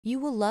You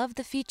will love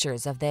the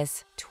features of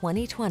this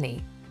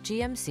 2020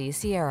 GMC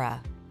Sierra.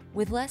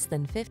 With less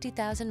than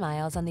 50,000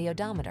 miles on the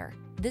odometer,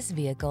 this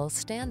vehicle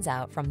stands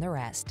out from the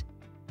rest.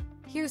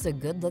 Here's a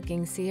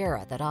good-looking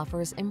Sierra that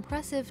offers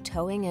impressive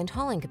towing and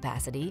hauling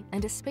capacity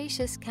and a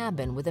spacious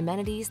cabin with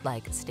amenities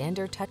like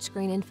standard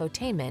touchscreen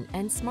infotainment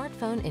and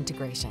smartphone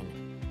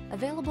integration.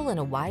 Available in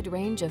a wide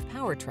range of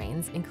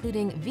powertrains,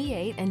 including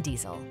V8 and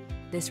diesel,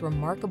 this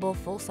remarkable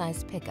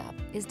full-size pickup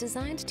is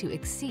designed to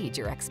exceed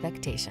your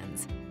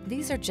expectations.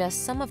 These are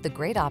just some of the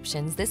great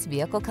options this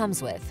vehicle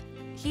comes with: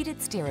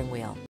 heated steering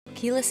wheel,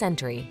 keyless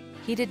entry,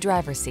 heated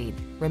driver's seat,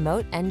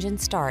 remote engine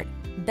start,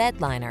 bed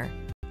liner,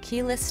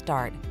 keyless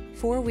start,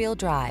 four-wheel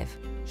drive,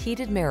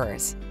 heated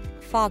mirrors,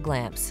 fog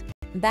lamps,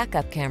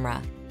 backup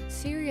camera.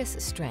 Serious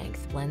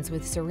strength blends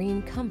with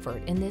serene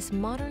comfort in this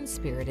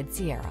modern-spirited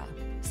Sierra.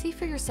 See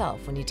for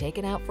yourself when you take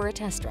it out for a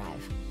test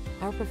drive.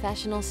 Our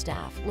professional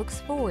staff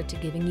looks forward to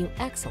giving you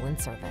excellent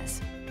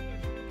service.